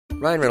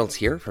Ryan Reynolds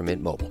here from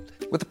Mint Mobile.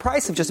 With the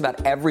price of just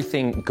about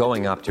everything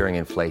going up during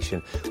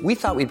inflation, we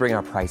thought we'd bring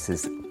our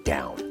prices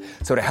down.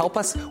 So to help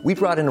us, we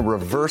brought in a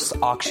reverse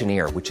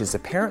auctioneer, which is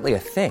apparently a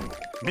thing.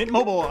 Mint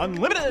Mobile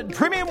Unlimited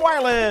Premium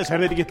Wireless. How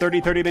to get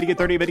 30, 30, bit to get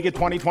 30, bit to get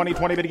 20, 20,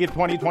 20, bit to get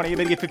 20, 20,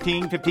 bit to get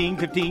 15, 15,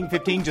 15,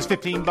 15, just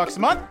 $15 a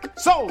month?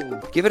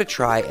 Sold! Give it a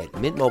try at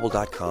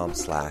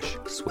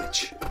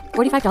mintmobile.com/switch.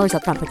 $45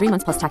 up front for 3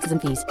 months plus taxes and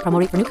fees. Promo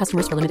rate for new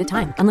customers for limited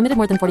time. Unlimited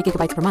more than 40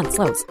 gigabytes per month.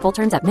 Slows full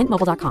terms at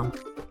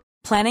mintmobile.com.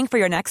 Planning for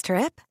your next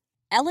trip?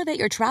 Elevate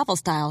your travel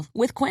style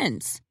with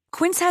Quince.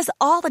 Quince has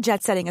all the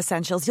jet-setting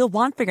essentials you'll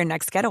want for your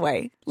next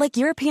getaway, like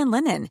European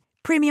linen,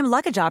 premium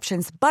luggage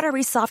options,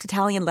 buttery soft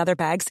Italian leather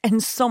bags,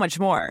 and so much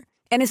more.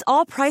 And is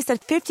all priced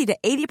at 50 to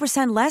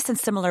 80% less than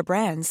similar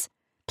brands.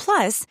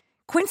 Plus,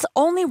 Quince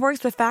only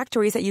works with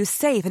factories that use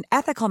safe and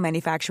ethical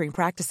manufacturing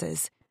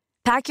practices.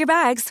 Pack your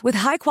bags with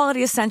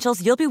high-quality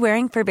essentials you'll be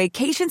wearing for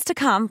vacations to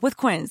come with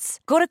Quince.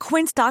 Go to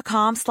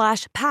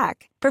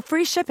quince.com/pack for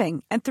free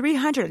shipping and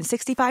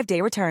 365-day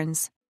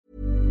returns.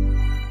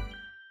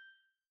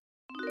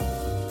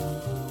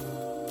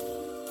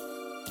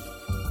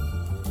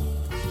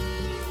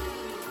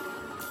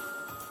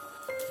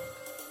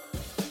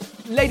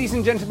 Ladies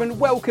and gentlemen,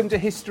 welcome to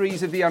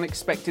Histories of the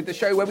Unexpected, the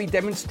show where we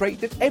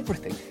demonstrate that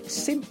everything,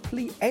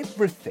 simply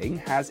everything,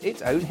 has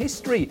its own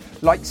history,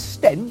 like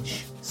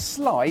stench,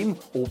 slime,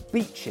 or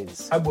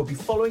beaches. And we'll be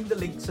following the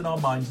links in our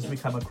minds as we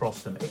come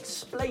across them,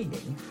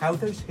 explaining how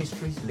those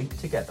histories link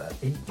together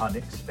in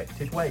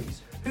unexpected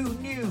ways. Who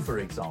knew, for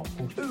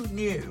example,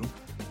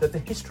 that the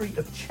history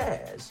of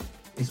chairs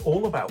is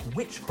all about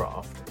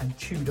witchcraft and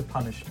Tudor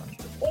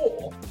punishment?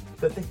 Or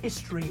that the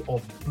history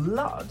of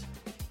blood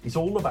is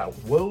all about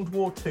World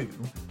War II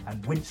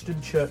and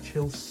Winston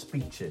Churchill's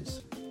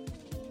speeches?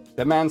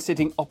 The man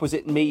sitting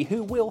opposite me,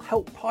 who will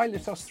help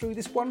pilot us through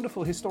this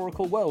wonderful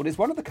historical world, is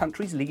one of the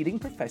country's leading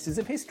professors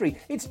of history.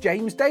 It's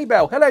James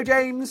Daybell. Hello,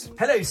 James.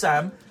 Hello,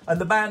 Sam.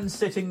 And the man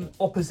sitting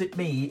opposite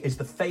me is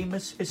the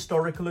famous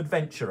historical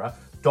adventurer,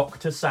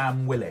 Dr.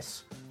 Sam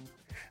Willis.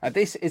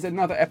 This is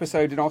another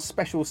episode in our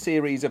special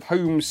series of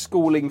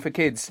homeschooling for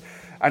kids.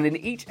 And in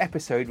each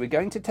episode, we're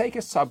going to take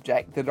a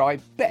subject that I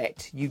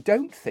bet you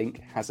don't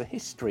think has a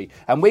history.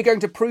 And we're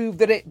going to prove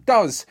that it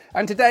does.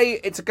 And today,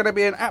 it's going to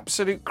be an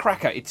absolute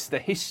cracker. It's the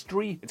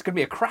history. It's going to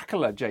be a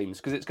crackler, James,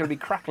 because it's going to be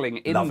crackling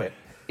in... Love it.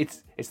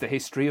 It's the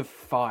history of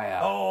fire.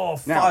 Oh,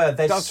 Now, fire.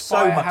 There's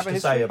so much to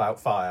say about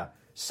fire.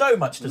 So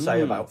much to say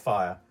about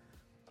fire.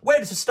 Where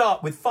to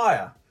start with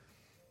fire?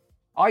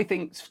 I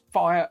think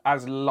fire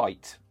as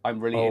light I'm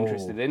really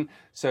interested in.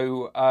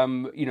 So,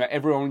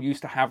 everyone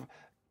used to have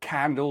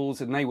candles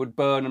and they would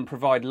burn and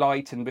provide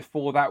light. And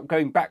before that,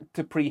 going back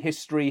to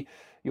prehistory,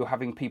 you're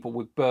having people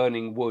with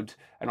burning wood.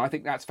 And I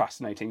think that's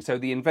fascinating. So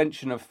the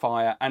invention of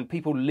fire and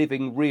people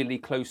living really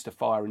close to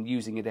fire and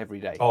using it every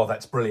day. Oh,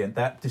 that's brilliant.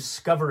 That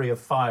discovery of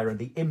fire and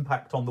the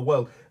impact on the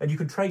world. And you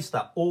can trace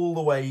that all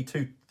the way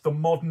to the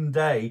modern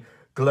day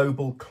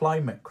global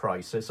climate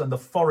crisis and the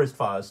forest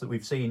fires that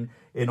we've seen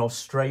in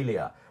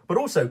Australia. But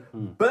also,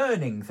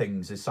 burning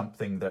things is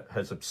something that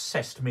has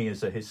obsessed me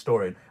as a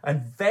historian.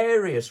 And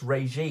various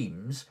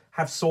regimes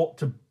have sought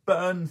to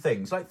burn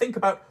things. Like, think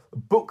about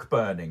book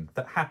burning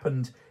that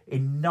happened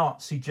in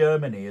Nazi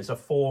Germany as a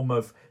form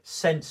of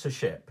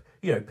censorship.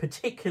 You know,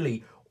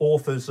 particularly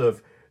authors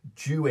of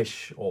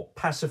Jewish or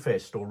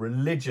pacifist or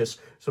religious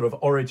sort of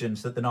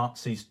origins that the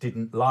Nazis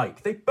didn't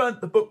like. They burnt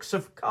the books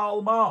of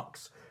Karl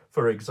Marx,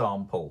 for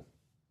example.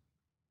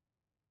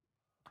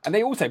 And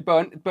they also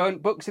burnt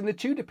books in the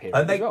Tudor period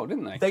as well,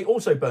 didn't they? They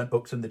also burnt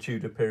books in the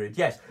Tudor period,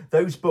 yes.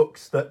 Those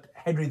books that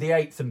Henry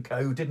VIII and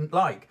co. didn't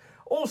like.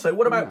 Also,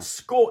 what about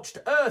scorched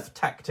earth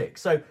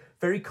tactics? So,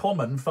 very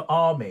common for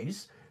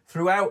armies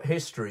throughout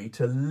history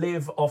to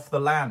live off the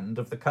land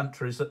of the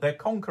countries that they're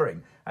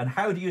conquering. And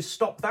how do you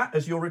stop that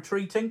as you're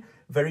retreating?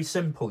 Very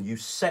simple. You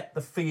set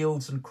the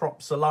fields and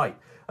crops alight.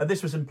 And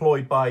this was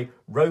employed by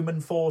Roman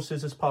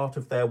forces as part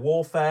of their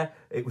warfare.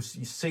 It was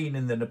seen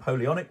in the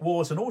Napoleonic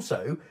Wars and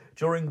also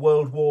during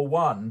World War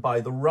I by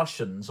the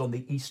Russians on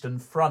the Eastern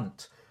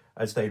Front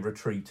as they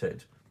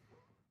retreated.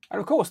 And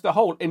of course, the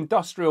whole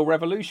Industrial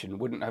Revolution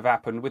wouldn't have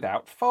happened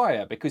without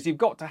fire, because you've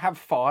got to have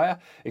fire,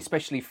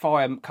 especially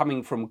fire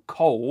coming from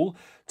coal,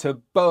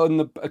 to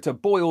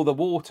boil the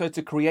water,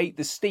 to create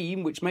the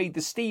steam, which made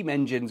the steam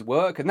engines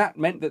work, and that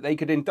meant that they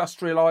could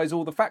industrialise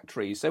all the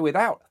factories. So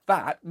without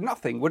that,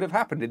 nothing would have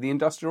happened in the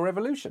Industrial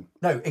Revolution.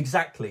 No,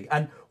 exactly.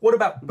 And what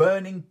about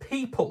burning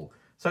people,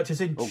 such as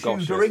in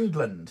Tudor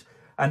England?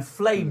 And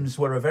flames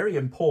were a very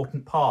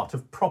important part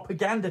of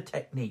propaganda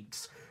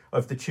techniques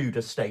of the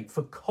Tudor state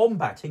for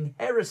combating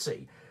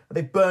heresy.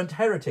 They burnt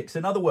heretics.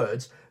 In other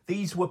words,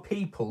 these were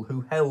people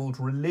who held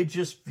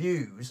religious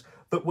views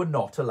that were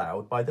not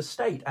allowed by the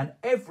state. And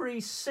every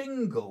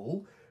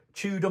single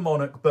Tudor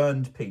monarch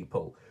burned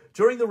people.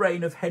 During the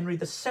reign of Henry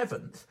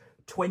VII,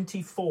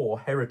 24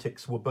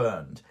 heretics were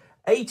burned.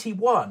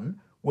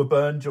 81 were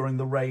burned during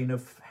the reign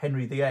of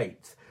Henry VIII.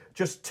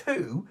 Just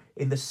 2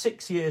 in the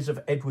 6 years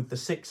of Edward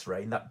VI's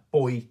reign, that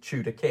boy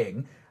Tudor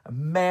king,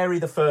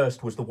 Mary I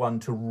was the one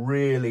to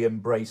really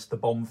embrace the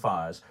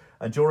bonfires.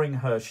 And during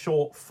her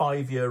short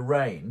 5-year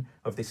reign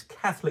of this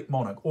Catholic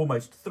monarch,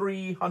 almost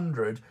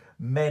 300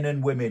 men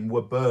and women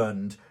were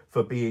burned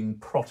for being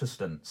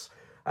Protestants.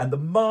 And the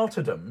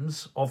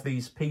martyrdoms of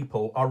these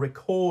people are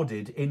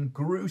recorded in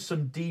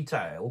gruesome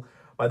detail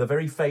by the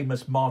very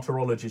famous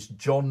martyrologist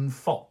John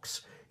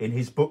Foxe in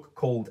his book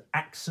called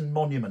Acts and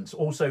Monuments,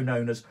 also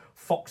known as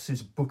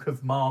Foxe's Book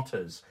of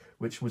Martyrs,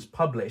 which was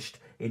published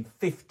in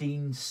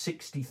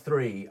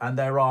 1563. And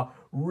there are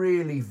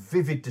really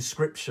vivid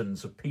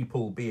descriptions of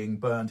people being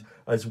burned,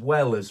 as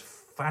well as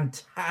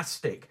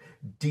fantastic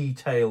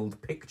detailed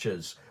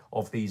pictures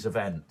of these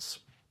events.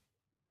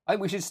 I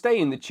think we should stay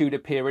in the Tudor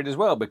period as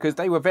well, because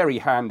they were very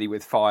handy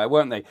with fire,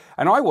 weren't they?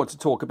 And I want to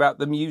talk about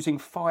them using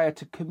fire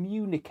to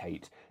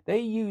communicate. They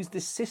used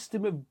this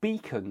system of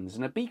beacons,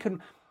 and a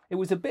beacon, it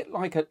was a bit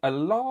like a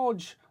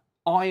large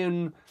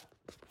iron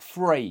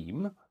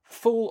frame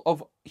full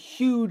of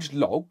huge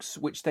logs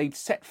which they'd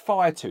set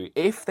fire to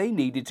if they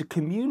needed to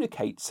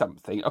communicate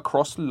something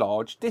across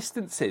large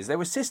distances. There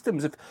were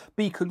systems of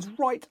beacons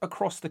right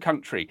across the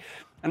country.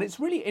 And it's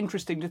really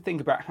interesting to think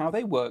about how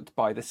they worked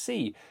by the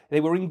sea. They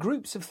were in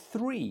groups of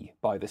 3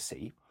 by the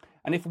sea.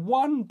 And if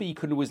one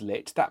beacon was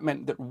lit, that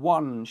meant that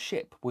one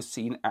ship was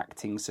seen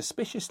acting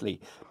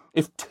suspiciously.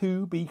 If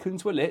 2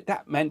 beacons were lit,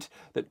 that meant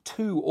that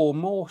 2 or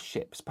more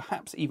ships,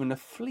 perhaps even a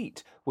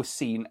fleet, were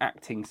seen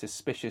acting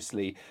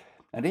suspiciously.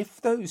 And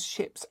if those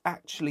ships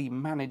actually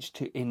managed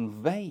to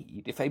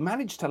invade, if they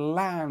managed to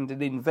land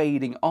an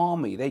invading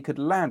army, they could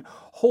land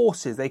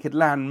horses, they could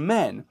land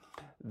men,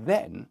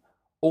 then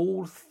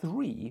all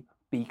 3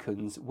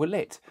 beacons were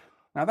lit.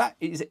 Now that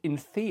is in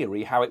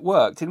theory how it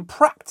worked. In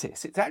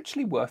practice, it's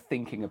actually worth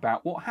thinking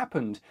about what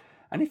happened.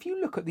 And if you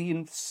look at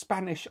the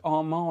Spanish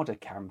Armada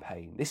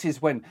campaign, this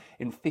is when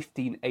in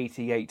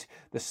 1588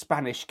 the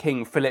Spanish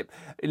King Philip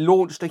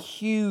launched a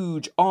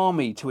huge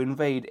army to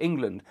invade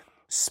England.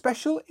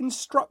 Special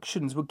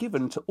instructions were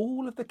given to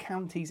all of the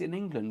counties in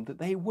England that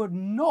they were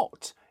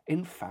not,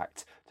 in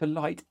fact, to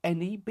light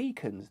any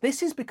beacons.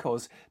 This is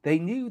because they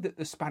knew that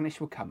the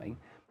Spanish were coming.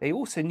 They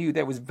also knew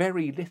there was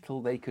very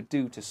little they could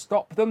do to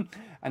stop them,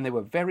 and they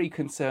were very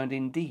concerned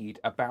indeed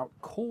about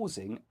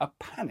causing a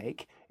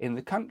panic in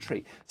the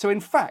country. So, in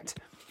fact,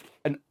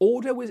 an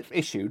order was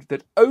issued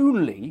that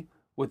only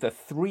were the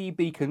 3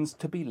 beacons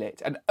to be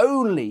lit, and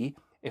only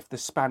if the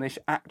Spanish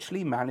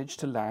actually managed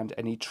to land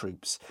any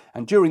troops.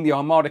 And during the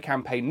Armada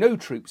campaign, no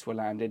troops were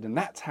landed, and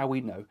that's how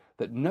we know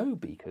that no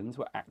beacons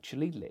were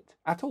actually lit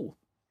at all.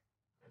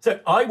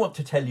 So I want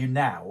to tell you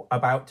now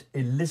about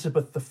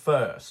Elizabeth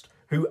I,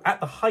 who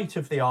at the height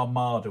of the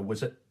Armada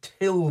was at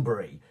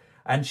Tilbury,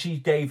 and she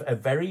gave a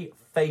very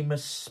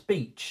famous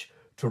speech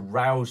to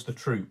rouse the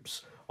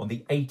troops on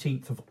the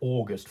 18th of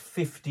August,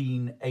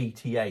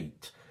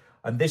 1588.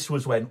 And this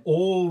was when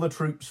all the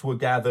troops were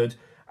gathered,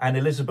 and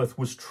Elizabeth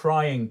was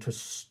trying to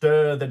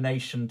stir the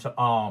nation to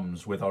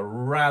arms with a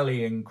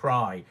rallying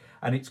cry.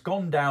 And it's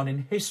gone down in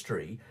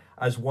history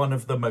as one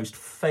of the most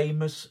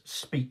famous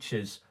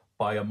speeches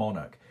by a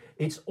monarch.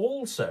 It's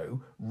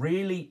also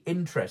really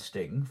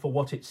interesting for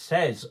what it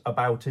says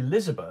about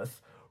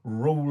Elizabeth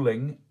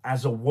ruling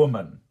as a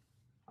woman.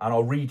 And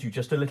I'll read you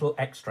just a little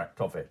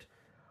extract of it.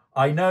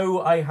 "I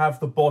know I have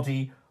the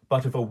body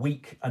but of a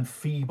weak and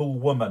feeble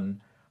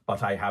woman,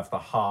 but I have the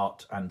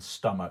heart and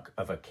stomach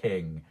of a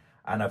king,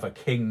 and of a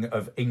king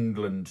of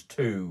England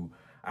too,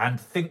 and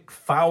think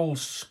foul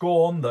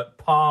scorn that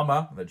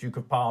Parma, the Duke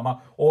of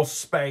Parma, or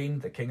Spain,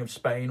 the King of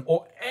Spain,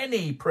 or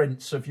any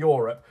prince of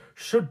Europe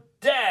should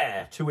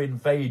dare to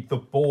invade the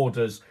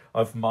borders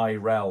of my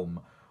realm.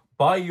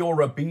 By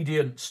your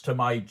obedience to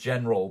my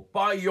general,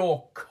 by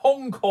your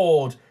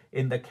concord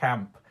in the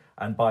camp,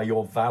 and by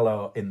your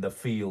valour in the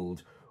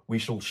field, we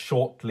shall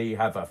shortly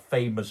have a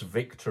famous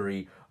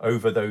victory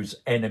over those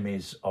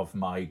enemies of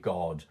my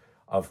God,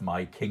 of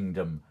my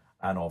kingdom,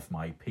 and of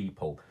my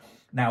people."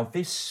 Now,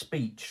 this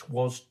speech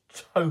was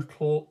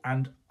total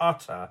and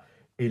utter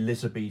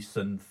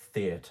Elizabethan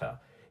theatre.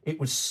 It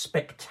was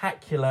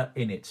spectacular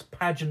in its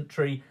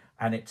pageantry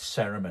and its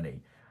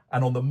ceremony.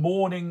 And on the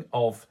morning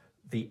of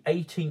the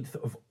 18th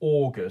of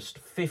August,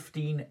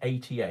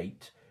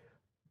 1588,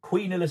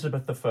 Queen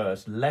Elizabeth I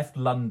left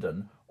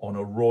London on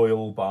a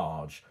royal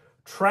barge,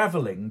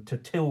 travelling to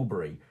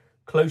Tilbury,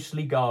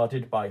 closely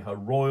guarded by her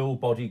royal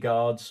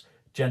bodyguards,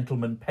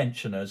 gentlemen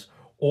pensioners,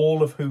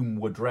 all of whom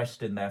were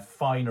dressed in their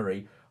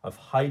finery of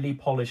highly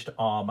polished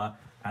armour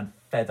and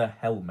feather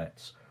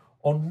helmets.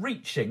 On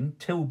reaching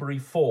Tilbury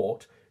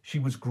Fort, she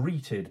was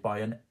greeted by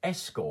an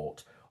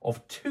escort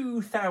of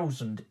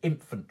 2,000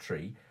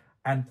 infantry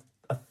and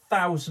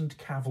 1,000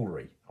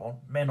 cavalry,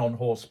 men on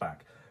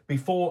horseback,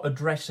 before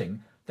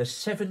addressing the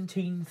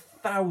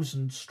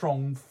 17,000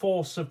 strong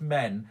force of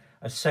men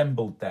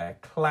assembled there,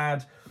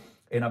 clad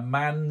in a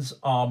man's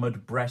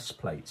armoured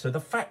breastplate. So the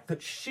fact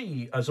that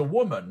she, as a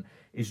woman,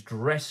 is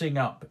dressing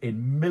up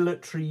in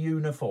military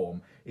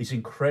uniform is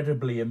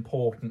incredibly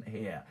important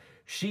here.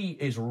 She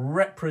is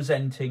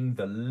representing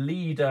the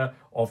leader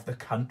of the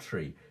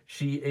country.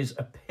 She is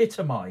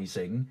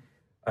epitomising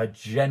a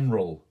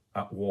general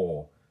at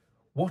war.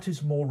 What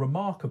is more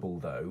remarkable,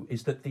 though,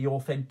 is that the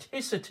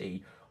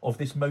authenticity of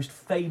this most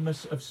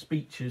famous of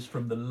speeches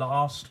from the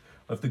last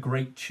of the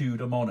great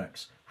Tudor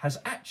monarchs has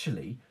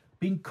actually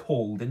been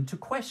called into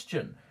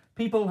question.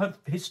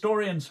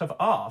 Historians have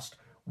asked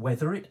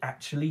whether it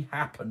actually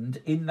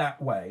happened in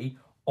that way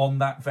on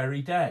that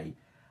very day.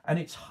 And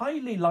it's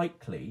highly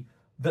likely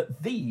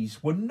that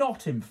these were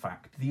not, in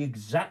fact, the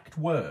exact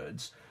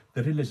words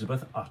that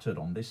Elizabeth uttered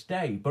on this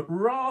day, but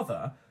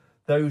rather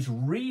those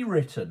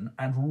rewritten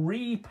and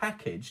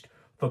repackaged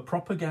for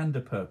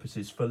propaganda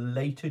purposes for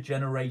later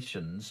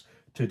generations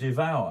to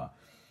devour.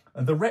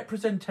 And the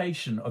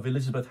representation of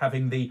Elizabeth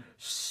having the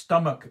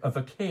stomach of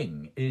a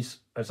king is,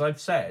 as I've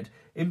said,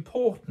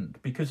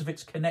 important because of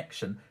its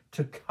connection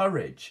to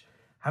courage.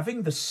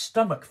 Having the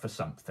stomach for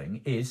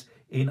something is,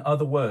 in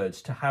other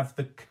words, to have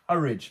the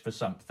courage for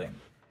something.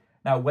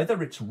 Now,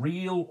 whether it's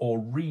real or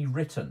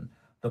rewritten,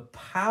 the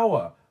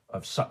power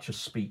of such a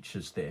speech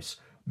as this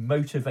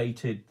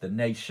motivated the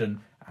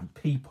nation and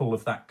people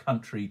of that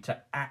country to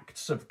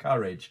acts of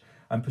courage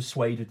and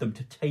persuaded them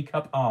to take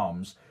up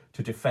arms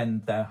to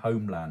defend their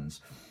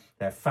homelands,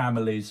 their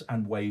families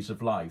and ways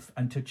of life,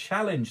 and to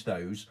challenge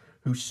those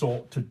who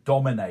sought to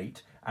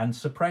dominate and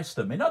suppress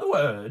them. In other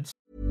words...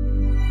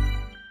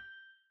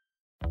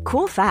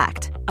 Cool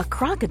fact, a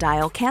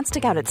crocodile can't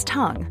stick out its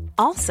tongue.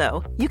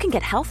 Also, you can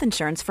get health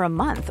insurance for a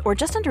month or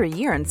just under a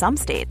year in some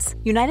states.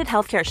 United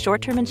Healthcare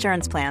short-term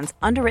insurance plans,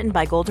 underwritten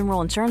by Golden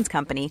Rule Insurance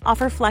Company,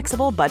 offer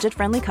flexible,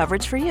 budget-friendly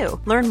coverage for you.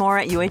 Learn more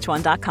at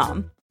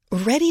uh1.com.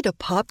 Ready to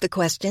pop the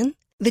question?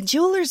 The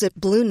jewelers at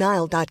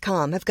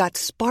BlueNile.com have got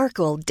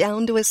sparkle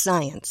down to a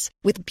science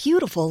with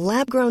beautiful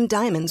lab-grown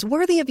diamonds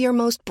worthy of your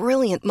most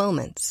brilliant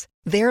moments.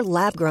 Their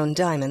lab-grown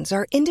diamonds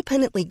are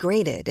independently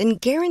graded and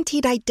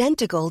guaranteed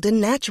identical to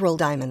natural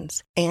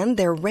diamonds, and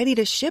they're ready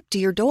to ship to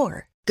your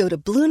door. Go to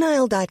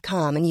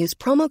BlueNile.com and use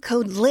promo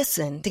code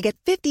LISTEN to get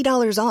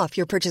 $50 off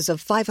your purchase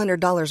of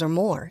 $500 or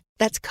more.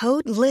 That's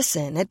code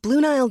LISTEN at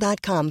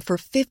BlueNile.com for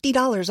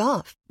 $50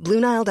 off.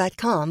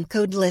 BlueNile.com,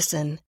 code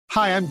LISTEN.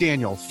 Hi, I'm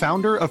Daniel,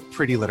 founder of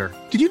Pretty Litter.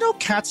 Did you know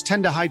cats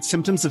tend to hide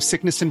symptoms of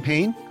sickness and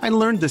pain? I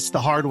learned this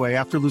the hard way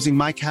after losing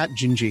my cat,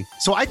 Gingy.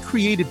 So I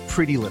created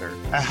Pretty Litter,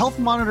 a health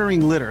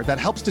monitoring litter that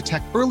helps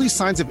detect early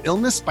signs of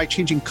illness by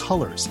changing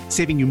colors,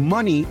 saving you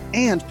money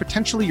and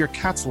potentially your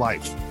cat's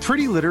life.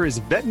 Pretty Litter is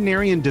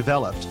veterinarian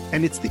developed,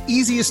 and it's the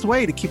easiest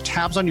way to keep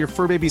tabs on your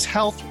fur baby's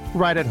health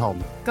right at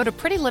home. Go to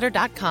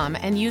prettylitter.com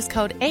and use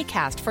code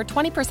ACAST for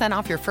 20%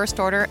 off your first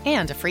order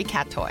and a free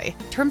cat toy.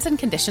 Terms and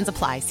conditions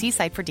apply. See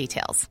site for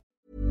details.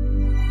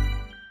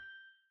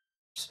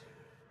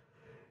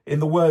 In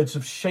the words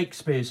of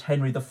Shakespeare's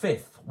Henry V,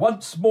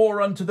 once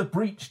more unto the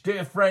breach,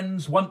 dear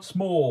friends, once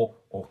more,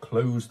 or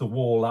close the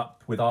wall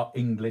up with our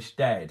English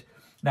dead.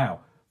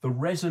 Now, the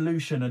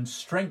resolution and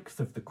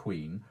strength of the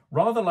Queen,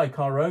 rather like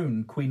our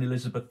own Queen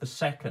Elizabeth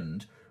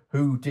II,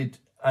 who did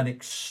an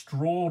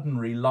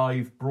extraordinary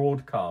live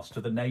broadcast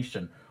to the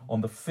nation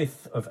on the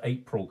 5th of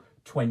April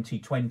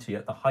 2020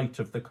 at the height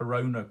of the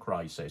corona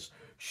crisis,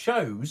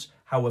 shows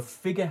how a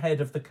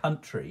figurehead of the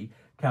country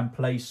can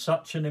play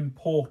such an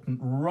important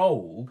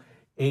role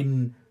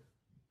in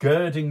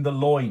girding the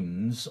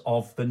loins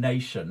of the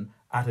nation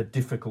at a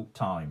difficult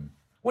time.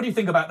 What do you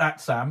think about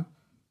that, Sam?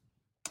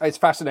 It's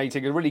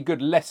fascinating, a really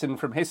good lesson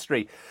from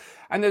history.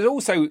 And there's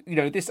also,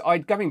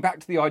 going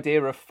back to the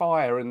idea of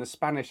fire and the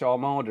Spanish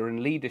Armada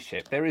and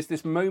leadership, there is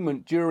this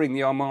moment during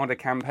the Armada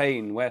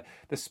campaign where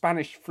the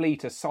Spanish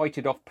fleet are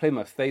sighted off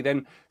Plymouth. They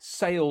then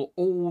sail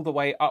all the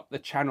way up the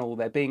channel.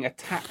 They're being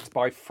attacked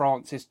by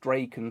Francis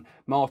Drake and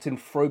Martin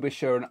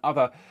Frobisher and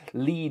other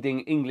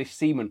leading English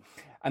seamen.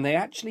 And they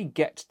actually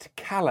get to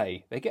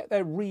Calais. They get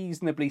there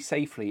reasonably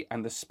safely,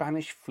 and the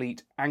Spanish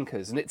fleet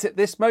anchors. And it's at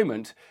this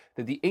moment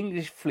that the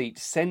English fleet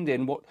send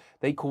in what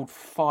they called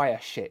fire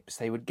ships.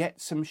 They would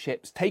get some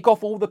ships, take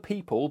off all the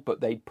people,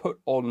 but they'd put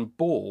on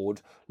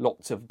board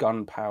lots of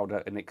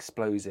gunpowder and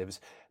explosives.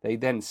 They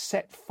then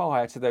set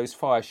fire to those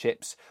fire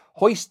ships,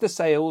 hoist the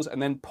sails,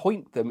 and then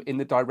point them in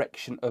the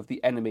direction of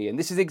the enemy. And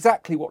this is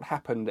exactly what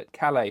happened at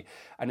Calais.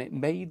 And it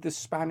made the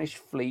Spanish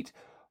fleet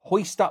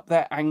hoist up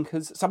their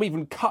anchors. Some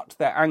even cut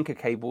their anchor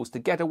cables to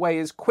get away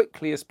as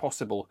quickly as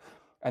possible,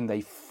 and they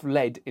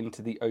fled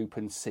into the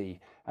open sea.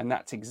 And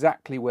that's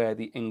exactly where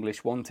the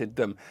English wanted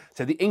them.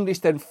 So the English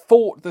then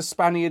fought the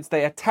Spaniards,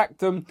 they attacked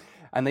them,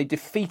 and they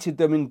defeated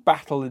them in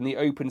battle in the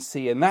open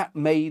sea. And that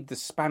made the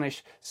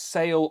Spanish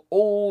sail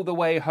all the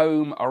way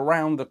home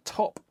around the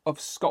top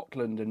of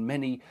Scotland, and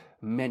many,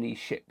 many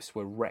ships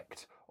were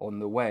wrecked on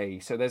the way.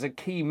 So there's a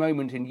key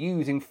moment in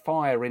using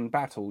fire in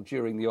battle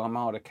during the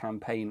Armada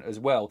campaign as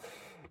well.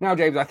 Now,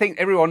 James, I think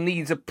everyone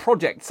needs a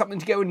project, something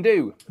to go and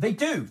do. They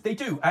do.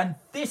 And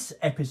this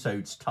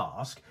episode's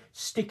task,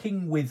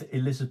 sticking with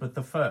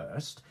Elizabeth I,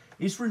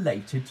 is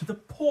related to the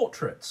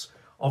portraits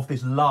of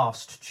this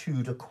last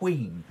Tudor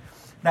queen.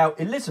 Now,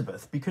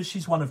 Elizabeth, because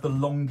she's one of the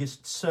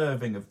longest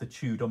serving of the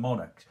Tudor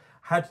monarchs,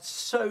 had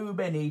so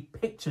many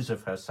pictures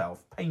of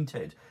herself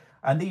painted.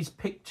 And these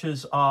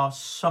pictures are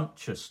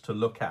sumptuous to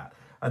look at.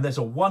 And there's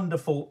a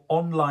wonderful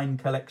online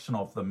collection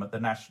of them at the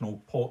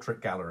National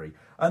Portrait Gallery.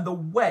 And the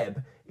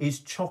web is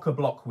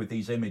chock-a-block with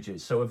these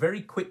images. So a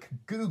very quick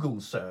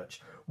Google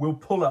search will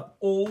pull up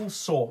all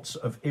sorts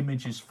of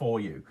images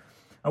for you.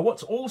 Now,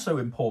 what's also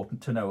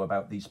important to know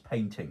about these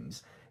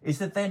paintings is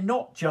that they're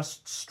not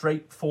just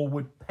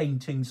straightforward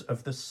paintings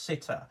of the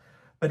sitter,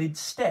 but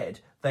instead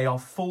they are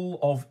full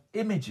of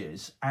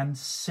images and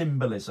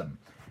symbolism.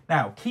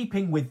 Now,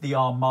 keeping with the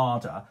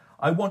Armada,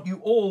 I want you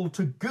all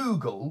to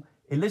Google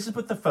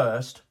Elizabeth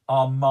I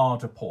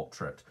Armada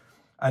portrait.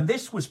 And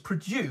this was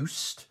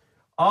produced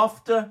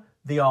after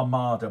the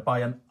Armada by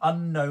an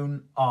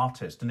unknown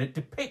artist, and it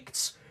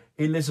depicts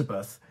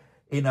Elizabeth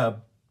in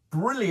a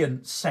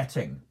brilliant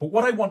setting. But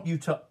what I want you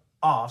to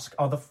ask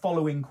are the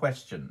following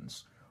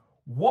questions.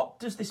 What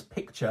does this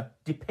picture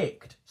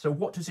depict? So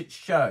what does it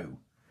show?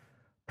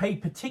 Pay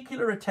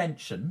particular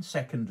attention,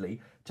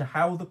 secondly, to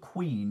how the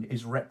Queen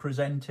is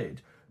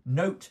represented.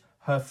 Note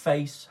her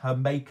face, her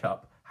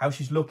makeup, how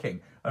she's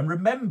looking. And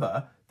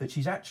remember that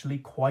she's actually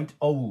quite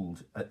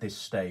old at this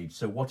stage.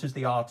 So what is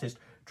the artist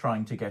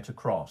trying to get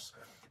across?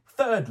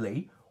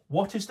 Thirdly,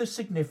 what is the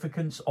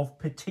significance of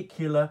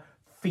particular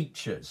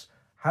features?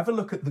 Have a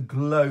look at the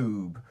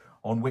globe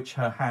on which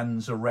her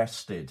hands are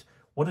rested.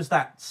 What does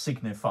that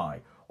signify?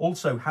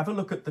 Also, have a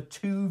look at the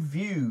two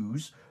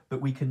views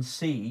that we can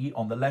see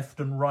on the left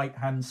and right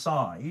hand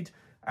side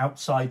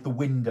outside the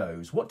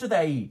windows. What do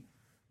they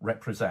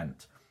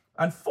represent?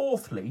 And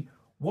fourthly,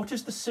 what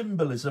is the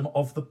symbolism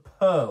of the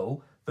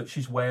pearl that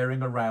she's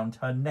wearing around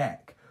her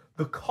neck?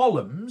 The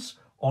columns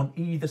on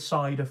either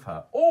side of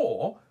her,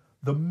 or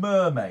the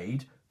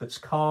mermaid that's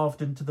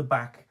carved into the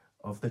back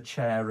of the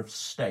chair of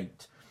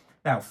state.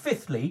 Now,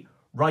 fifthly,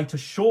 write a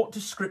short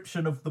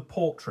description of the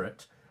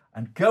portrait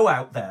and go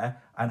out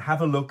there and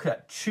have a look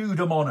at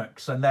Tudor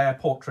monarchs and their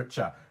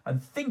portraiture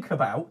and think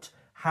about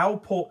how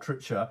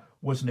portraiture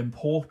was an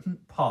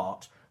important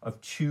part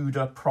of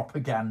Tudor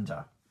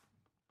propaganda.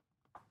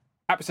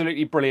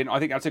 Absolutely brilliant. I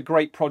think that's a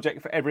great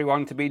project for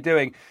everyone to be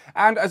doing.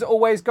 And as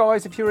always,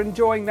 guys, if you're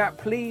enjoying that,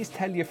 please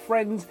tell your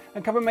friends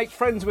and come and make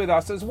friends with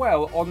us as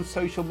well on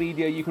social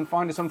media. You can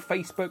find us on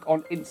Facebook,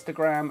 on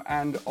Instagram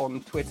and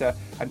on Twitter.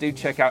 And do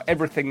check out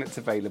everything that's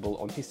available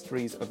on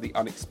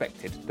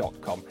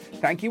historiesoftheunexpected.com.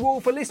 Thank you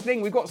all for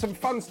listening. We've got some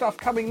fun stuff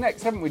coming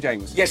next, haven't we,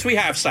 James? Yes, we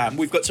have, Sam.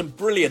 We've got some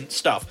brilliant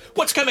stuff.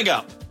 What's coming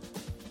up?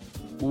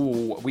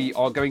 Ooh, we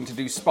are going to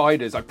do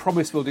spiders. I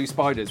promise we'll do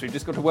spiders. We've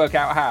just got to work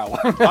out how.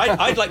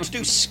 I'd like to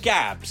do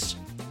scabs.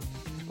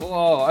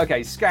 Oh,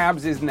 okay.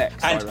 Scabs is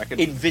next, and I reckon.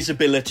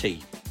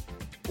 Invisibility.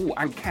 Oh,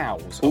 and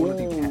cows.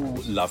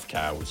 Oh, love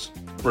cows.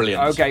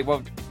 Brilliant. Okay,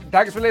 well,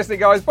 thanks for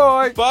listening, guys.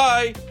 Bye.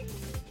 Bye.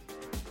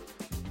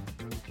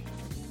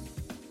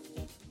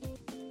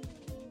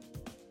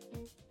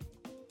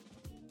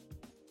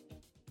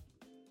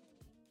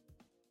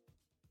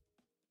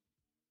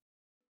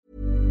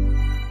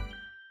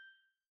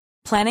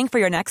 Planning for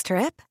your next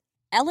trip?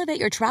 Elevate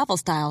your travel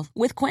style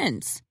with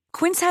Quince.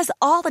 Quince has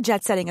all the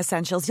jet-setting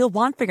essentials you'll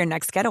want for your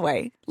next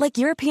getaway, like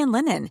European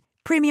linen,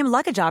 premium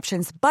luggage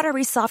options,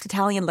 buttery soft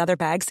Italian leather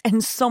bags,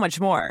 and so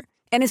much more.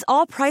 And is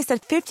all priced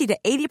at 50 to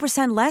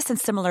 80% less than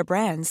similar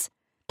brands.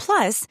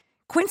 Plus,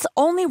 Quince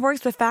only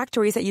works with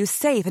factories that use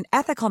safe and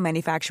ethical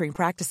manufacturing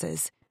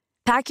practices.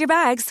 Pack your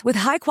bags with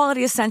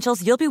high-quality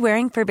essentials you'll be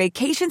wearing for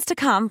vacations to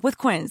come with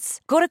Quince.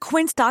 Go to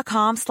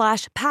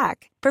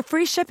quince.com/pack for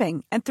free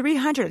shipping and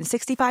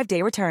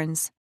 365-day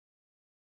returns.